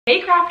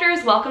Hey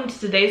crafters, welcome to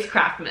today's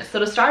Craftmas. So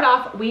to start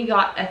off, we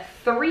got a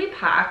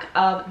 3-pack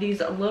of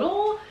these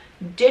little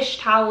dish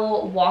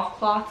towel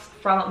washcloths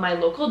from my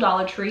local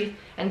Dollar Tree.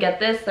 And get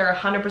this, they're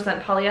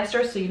 100%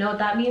 polyester, so you know what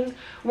that means.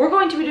 We're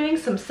going to be doing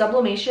some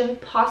sublimation,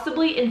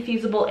 possibly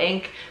infusible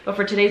ink, but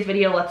for today's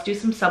video, let's do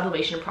some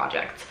sublimation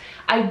projects.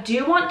 I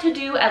do want to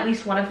do at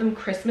least one of them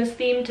Christmas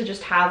themed, to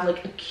just have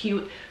like a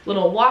cute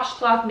little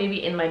washcloth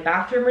maybe in my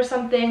bathroom or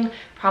something.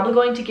 Probably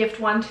going to gift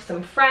one to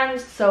some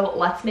friends, so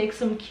let's make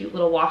some cute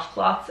little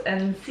washcloths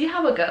and see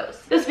how it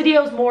goes. This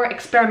video is more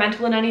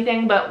experimental than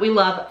anything, but we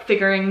love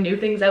figuring new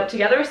things out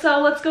together, so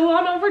let's go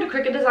on over to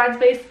Cricut Design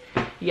Space.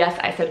 Yes,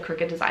 I said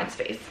Cricut Design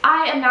Space.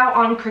 I am now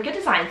on Cricut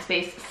Design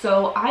Space,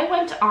 so I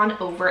went on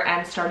over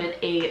and started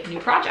a new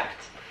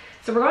project.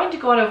 So we're going to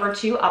go on over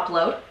to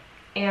Upload,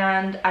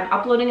 and I'm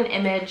uploading an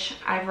image.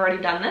 I've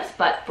already done this,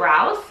 but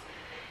browse,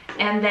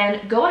 and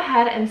then go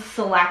ahead and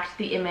select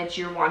the image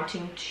you're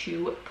wanting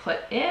to put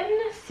in.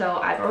 So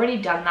I've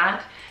already done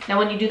that. Now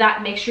when you do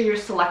that, make sure you're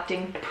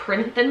selecting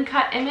print then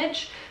cut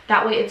image.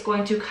 That way it's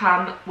going to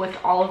come with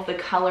all of the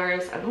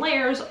colors and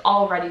layers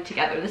all ready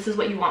together. This is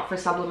what you want for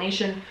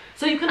sublimation.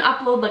 So you can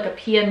upload like a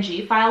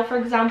PNG file, for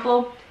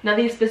example. Now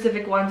these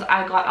specific ones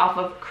I got off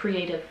of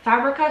Creative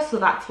Fabrica, so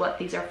that's what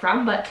these are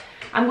from, but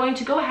I'm going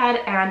to go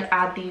ahead and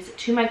add these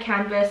to my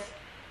canvas.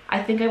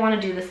 I think I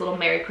want to do this little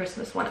Merry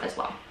Christmas one as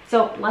well.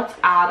 So let's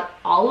add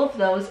all of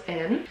those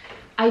in.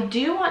 I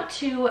do want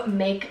to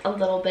make a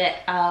little bit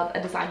of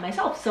a design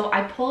myself. So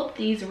I pulled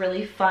these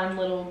really fun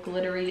little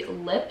glittery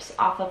lips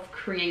off of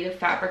Creative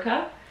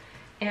Fabrica,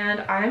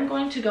 and I'm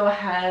going to go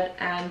ahead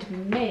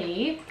and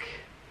make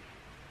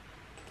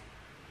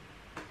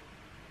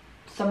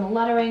some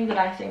lettering that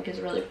I think is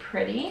really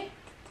pretty.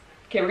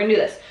 Okay, we're gonna do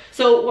this.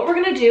 So what we're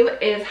gonna do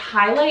is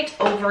highlight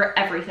over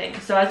everything.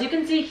 So as you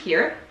can see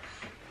here,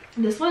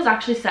 this one is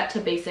actually set to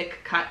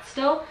basic cut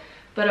still,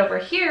 but over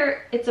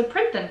here, it's a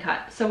print then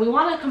cut. So we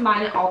wanna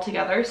combine it all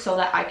together so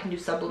that I can do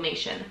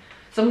sublimation.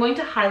 So I'm going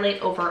to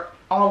highlight over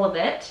all of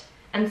it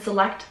and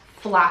select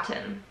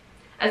flatten.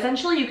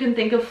 Essentially, you can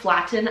think of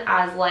flatten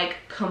as like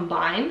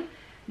combine.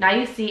 Now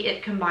you see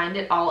it combined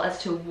it all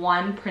as to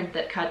one print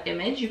that cut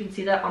image. You can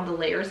see that on the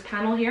layers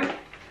panel here.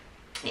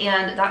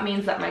 And that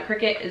means that my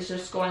Cricut is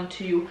just going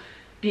to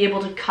be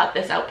able to cut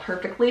this out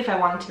perfectly. If I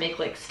wanted to make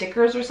like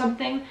stickers or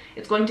something,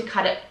 it's going to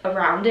cut it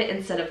around it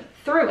instead of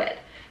through it.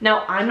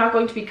 Now, I'm not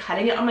going to be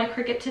cutting it on my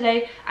Cricut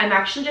today. I'm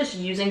actually just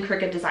using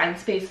Cricut Design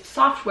Space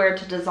software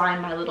to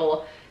design my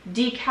little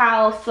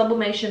decal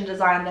sublimation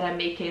design that I'm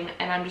making,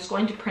 and I'm just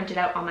going to print it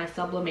out on my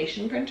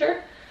sublimation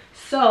printer.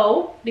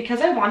 So,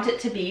 because I want it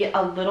to be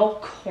a little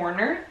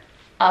corner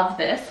of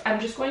this,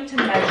 I'm just going to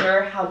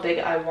measure how big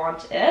I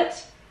want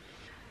it.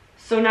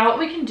 So now what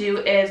we can do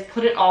is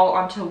put it all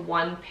onto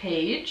one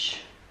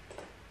page.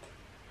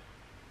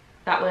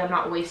 That way I'm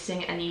not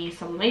wasting any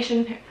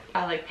sublimation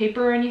like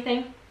paper or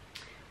anything.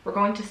 We're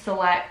going to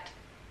select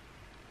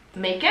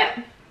make it.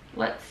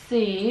 Let's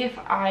see if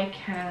I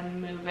can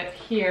move it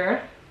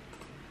here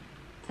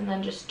and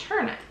then just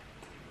turn it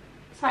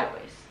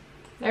sideways.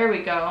 There we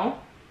go.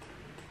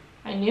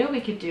 I knew we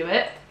could do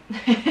it.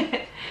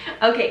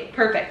 Okay,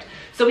 perfect.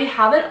 So we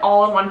have it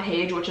all on one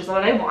page, which is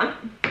what I want.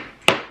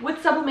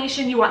 With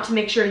sublimation, you want to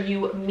make sure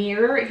you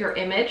mirror your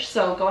image.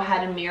 So go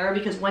ahead and mirror,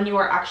 because when you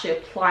are actually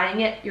applying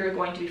it, you're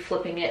going to be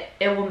flipping it.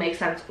 It will make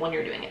sense when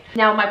you're doing it.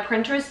 Now my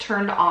printer is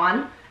turned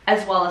on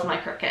as well as my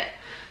Cricut.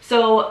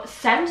 So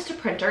send to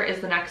printer is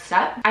the next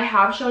step. I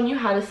have shown you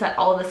how to set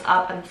all of this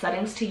up and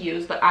settings to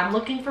use, but I'm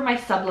looking for my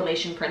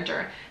sublimation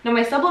printer. Now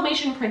my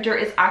sublimation printer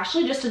is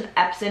actually just an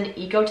Epson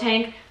Eco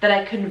Tank that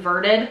I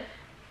converted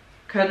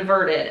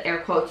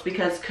air quotes,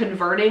 because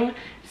converting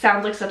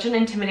sounds like such an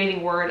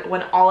intimidating word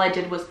when all I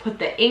did was put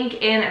the ink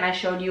in, and I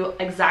showed you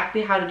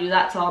exactly how to do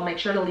that. So I'll make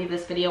sure to leave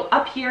this video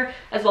up here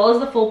as well as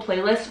the full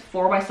playlist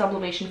for my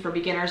sublimation for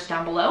beginners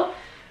down below.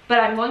 But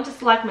I'm going to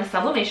select my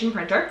sublimation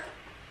printer.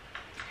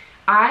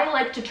 I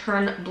like to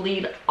turn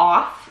bleed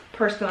off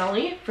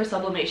personally for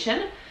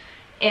sublimation,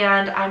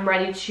 and I'm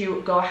ready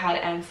to go ahead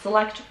and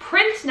select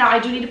print. Now I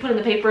do need to put in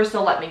the paper,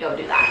 so let me go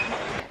do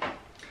that.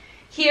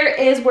 Here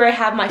is where I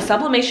have my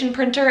sublimation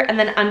printer, and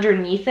then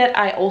underneath it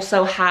I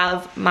also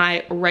have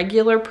my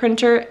regular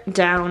printer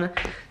down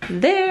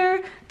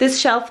there. This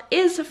shelf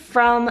is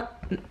from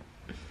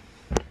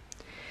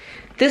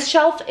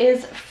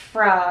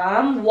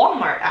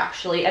Walmart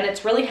actually, and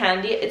it's really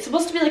handy. It's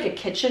supposed to be like a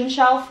kitchen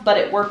shelf, but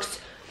it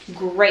works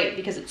great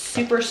because it's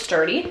super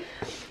sturdy.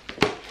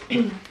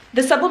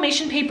 The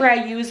sublimation paper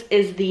I use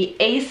is the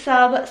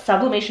A-Sub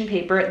sublimation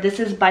paper. This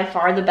is by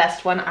far the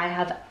best one I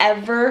have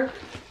ever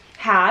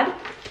had,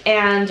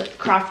 and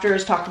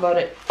crafters talk about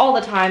it all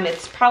the time.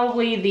 It's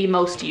probably the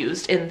most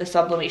used in the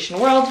sublimation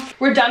world.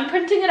 We're done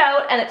printing it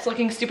out and it's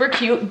looking super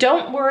cute.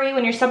 Don't worry,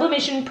 when your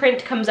sublimation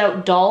print comes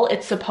out dull,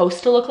 it's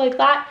supposed to look like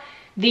that.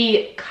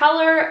 The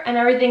color and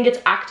everything gets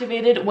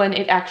activated when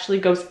it actually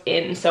goes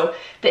in, so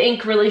the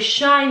ink really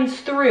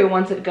shines through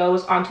once it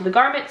goes onto the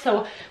garment.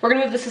 So we're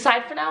gonna move this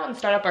aside for now and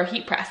start up our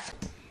heat press.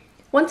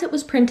 Once it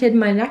was printed,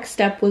 my next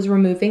step was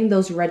removing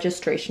those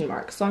registration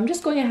marks. So I'm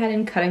just going ahead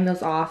and cutting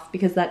those off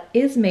because that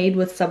is made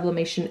with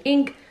sublimation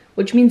ink,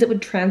 which means it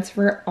would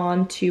transfer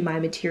onto my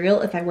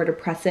material if I were to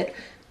press it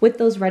with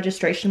those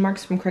registration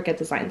marks from Cricut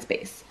Design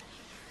Space.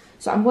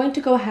 So I'm going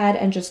to go ahead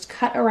and just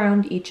cut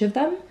around each of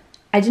them.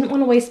 I didn't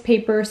want to waste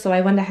paper, so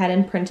I went ahead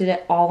and printed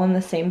it all on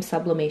the same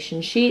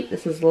sublimation sheet.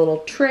 This is a little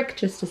trick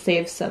just to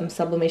save some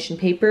sublimation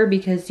paper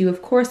because you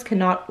of course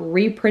cannot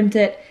reprint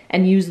it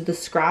and use the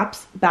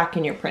scraps back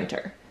in your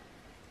printer.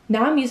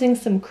 Now I'm using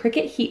some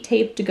Cricut heat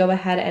tape to go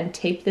ahead and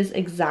tape this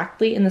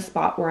exactly in the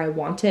spot where I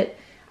want it.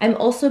 I'm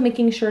also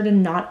making sure to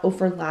not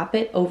overlap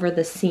it over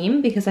the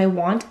seam because I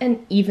want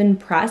an even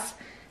press.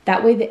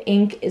 That way the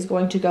ink is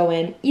going to go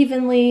in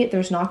evenly.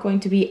 There's not going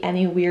to be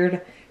any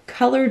weird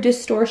color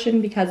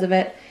distortion because of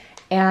it,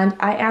 and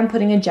I am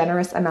putting a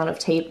generous amount of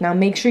tape. Now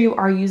make sure you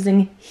are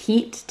using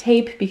heat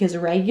tape because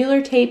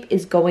regular tape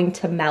is going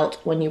to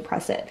melt when you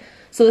press it.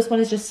 So this one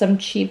is just some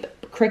cheap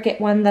Cricut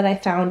one that I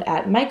found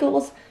at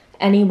Michael's.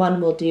 Any one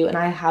will do, and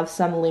I have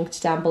some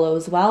linked down below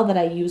as well that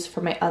I use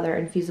for my other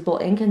infusible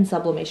ink and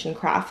sublimation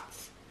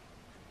crafts.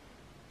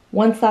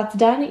 Once that's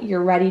done,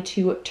 you're ready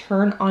to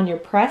turn on your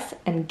press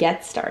and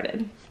get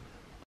started.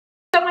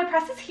 So my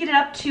press is heated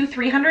up to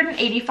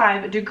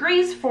 385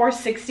 degrees for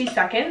 60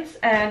 seconds,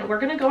 and we're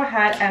gonna go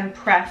ahead and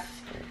press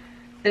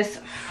this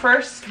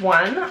first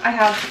one. I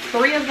have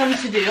 3 of them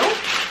to do.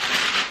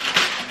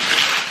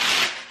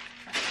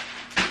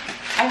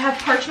 I have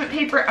parchment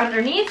paper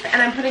underneath,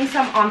 and I'm putting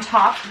some on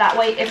top. That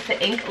way if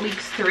the ink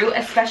leaks through,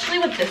 especially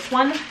with this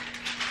one,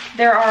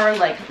 there are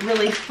like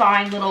really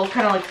fine little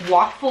kind of like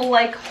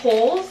waffle-like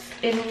holes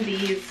in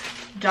these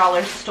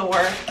dollar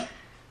store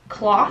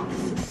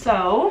cloths.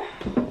 So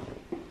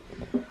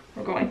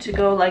we're going to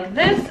go like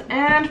this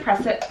and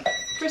press it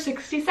for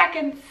 60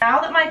 seconds. Now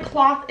that my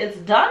cloth is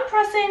done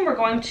pressing, we're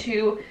going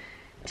to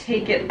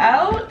take it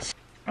out.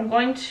 I'm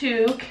going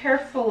to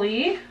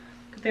carefully,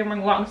 because they're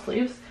wearing long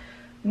sleeves,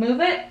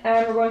 move it,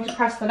 and we're going to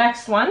press the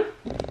next one.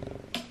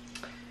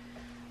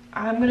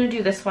 I'm going to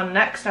do this one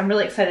next. I'm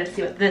really excited to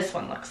see what this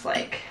one looks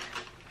like.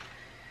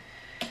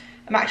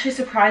 I'm actually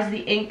surprised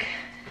the ink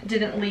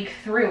didn't leak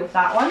through with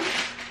that one,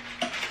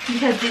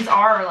 because these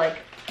are like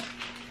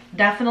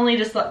definitely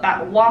just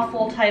that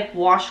waffle type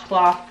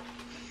washcloth.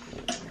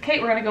 Okay,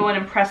 we're gonna go in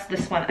and press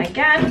this one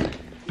again.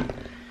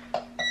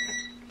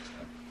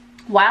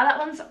 While that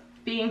one's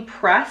being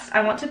pressed,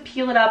 I want to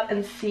peel it up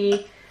and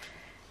see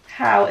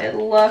how it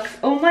looks.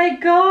 Oh my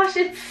gosh,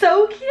 it's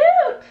so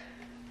cute!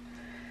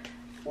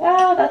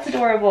 Wow, that's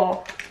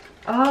adorable.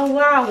 Oh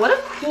wow, what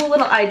a cool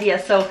little idea.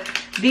 So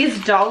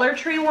these Dollar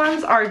Tree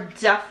ones are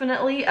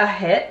definitely a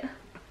hit.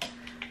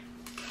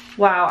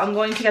 Wow, I'm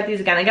going to get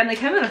these again. Again, they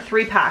come in a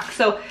 3-pack.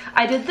 So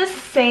I did this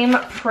same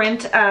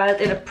print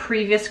in a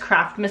previous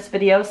Craftmas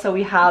video. So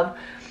we have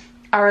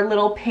our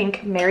little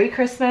pink Merry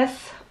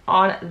Christmas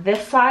on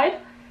this side,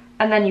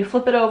 and then you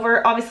flip it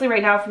over. Obviously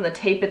right now from the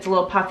tape it's a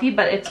little puffy,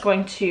 but it's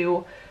going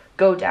to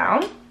go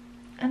down.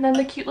 And then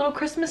the cute little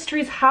Christmas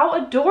trees. How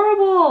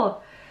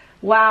adorable!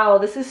 Wow,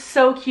 this is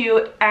so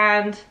cute.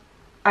 And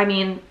I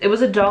mean, it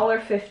was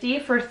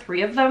 $1.50 for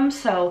 3 of them,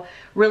 so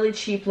really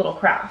cheap little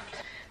craft.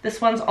 This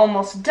one's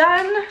almost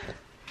done.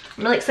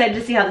 I'm really excited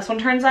to see how this one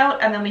turns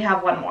out, and then we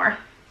have one more.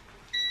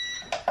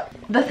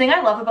 The thing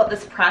I love about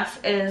this press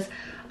is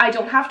I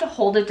don't have to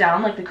hold it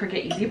down like the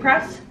Cricut Easy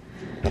Press.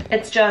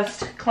 It's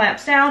just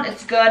clamps down.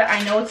 It's good.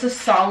 I know it's a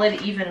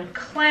solid, even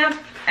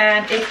clamp,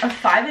 and it's a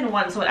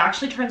 5-in-1, so it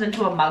actually turns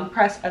into a mug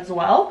press as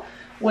well,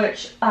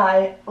 which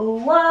I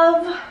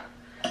love.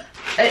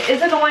 It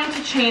is annoying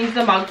to change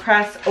the mug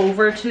press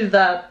over to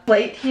the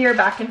plate here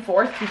back and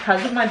forth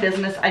because of my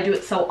business. I do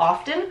it so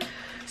often.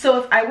 So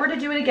if I were to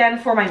do it again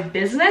for my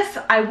business,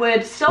 I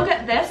would still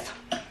get this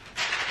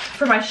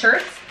for my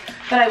shirts,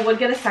 but I would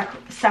get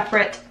a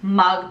separate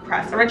mug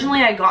press.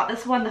 Originally I got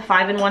this one, the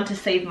 5-in-1, to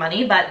save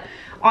money, but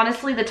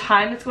honestly the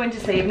time it's going to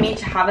save me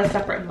to have a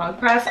separate mug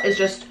press is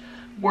just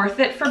worth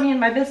it for me in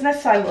my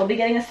business, so I will be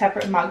getting a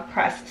separate mug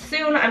press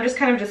soon. I'm just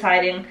kind of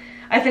deciding.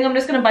 I think I'm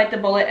just gonna bite the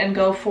bullet and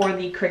go for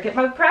the Cricut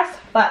mug press,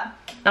 but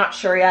not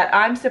sure yet.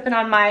 I'm sipping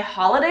on my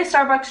holiday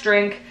Starbucks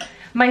drink.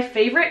 My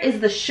favorite is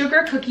the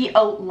sugar cookie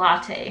oat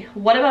latte.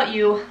 What about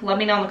you? Let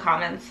me know in the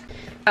comments.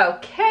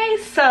 Okay,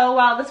 so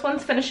while this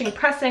one's finishing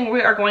pressing,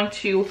 we are going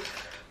to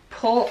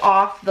pull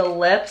off the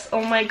lips.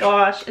 Oh my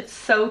gosh, it's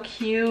so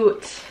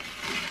cute.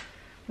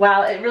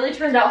 Wow, it really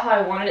turned out how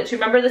I wanted it to.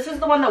 Remember, this is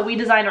the one that we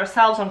designed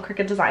ourselves on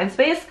Cricut Design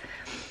Space,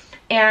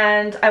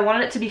 and I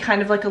wanted it to be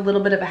kind of like a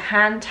little bit of a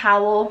hand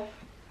towel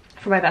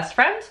for my best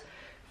friend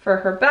for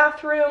her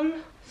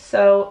bathroom.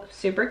 So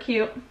super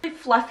cute. Really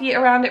fluffy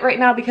around it right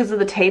now because of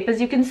the tape, as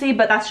you can see,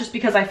 but that's just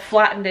because I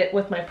flattened it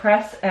with my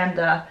press,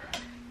 and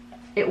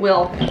it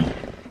will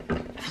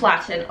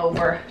flatten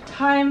over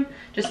time.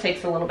 Just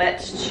takes a little bit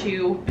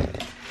to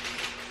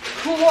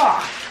cool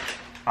off.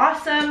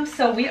 Awesome,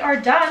 so we are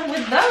done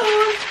with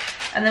those,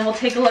 and then we'll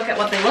take a look at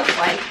what they look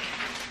like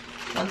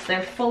once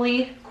they're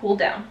fully cooled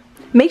down.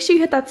 Make sure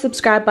you hit that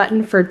subscribe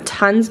button for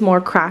tons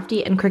more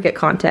crafty and Cricut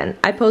content.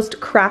 I post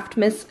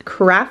Craftmas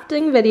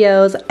crafting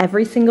videos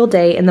every single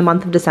day in the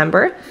month of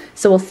December,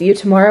 so we'll see you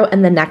tomorrow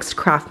in the next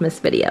Craftmas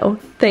video.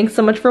 Thanks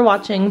so much for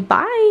watching.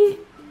 Bye!